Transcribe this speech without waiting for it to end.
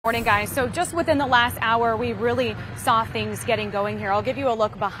Morning, guys. So just within the last hour, we really saw things getting going here. I'll give you a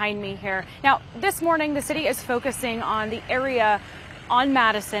look behind me here. Now, this morning, the city is focusing on the area on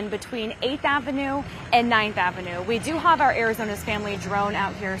Madison between 8th Avenue and 9th Avenue. We do have our Arizona's Family drone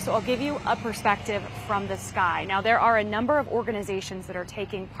out here, so I'll give you a perspective from the sky. Now, there are a number of organizations that are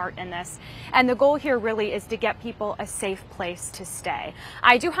taking part in this, and the goal here really is to get people a safe place to stay.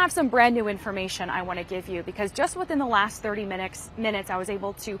 I do have some brand new information I want to give you, because just within the last 30 minutes, I was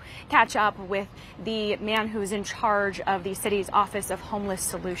able to catch up with the man who's in charge of the city's Office of Homeless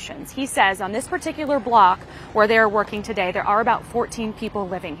Solutions. He says on this particular block where they're working today, there are about 14 people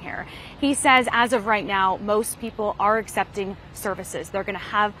living here. He says as of right now, most people are accepting services. They're going to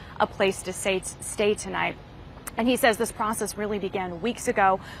have a place to stay tonight. And he says this process really began weeks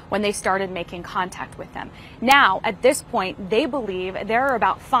ago when they started making contact with them. Now, at this point, they believe there are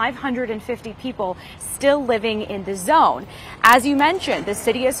about 550 people still living in the zone. As you mentioned, the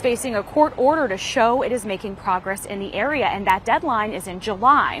city is facing a court order to show it is making progress in the area, and that deadline is in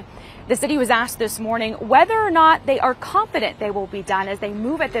July. The city was asked this morning whether or not they are confident they will be done, as they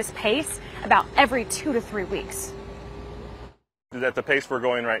move at this pace about every 2 to 3 weeks. At the pace we're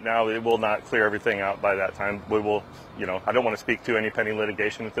going right now, it will not clear everything out by that time. We will, I don't want to speak to any pending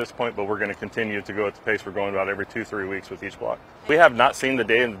litigation at this point, but we're going to continue to go at the pace we're going about every 2-3 weeks with each block. We have not seen the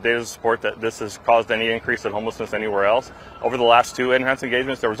data to support that this has caused any increase in homelessness anywhere else. Over the last 2 enhanced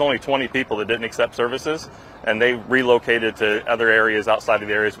engagements, there was only 20 people that didn't accept services, and they relocated to other areas outside of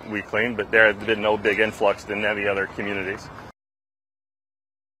the areas we cleaned, but there had been no big influx in any other communities.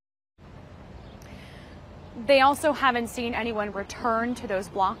 They also haven't seen anyone return to those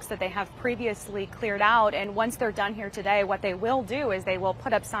blocks that they have previously cleared out. And once they're done here today, what they will do is they will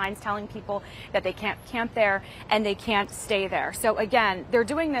put up signs telling people that they can't camp there and they can't stay there. So again, they're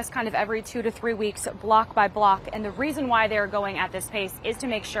doing this kind of every 2 to 3 weeks, block by block. And the reason why they're going at this pace is to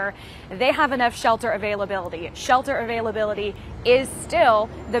make sure they have enough shelter availability. Shelter availability is still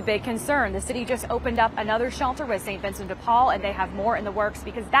the big concern. The city just opened up another shelter with St. Vincent de Paul, and they have more in the works,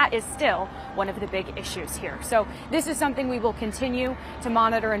 because that is still one of the big issues here. So this is something we will continue to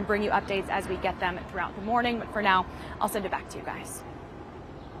monitor and bring you updates as we get them throughout the morning. But for now, I'll send it back to you guys.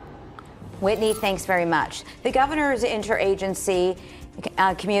 Whitney, thanks very much. The governor's interagency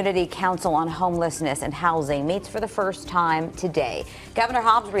Community Council on Homelessness and Housing meets for the first time today. Governor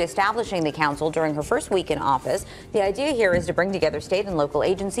Hobbs reestablishing the council during her first week in office. The idea here is to bring together state and local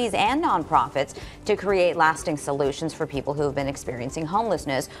agencies and nonprofits to create lasting solutions for people who have been experiencing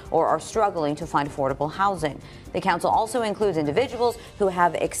homelessness or are struggling to find affordable housing. The council also includes individuals who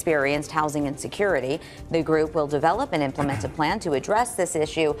have experienced housing insecurity. The group will develop and implement a plan to address this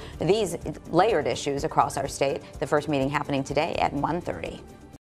issue, these layered issues across our state. The first meeting happening today at 1:30.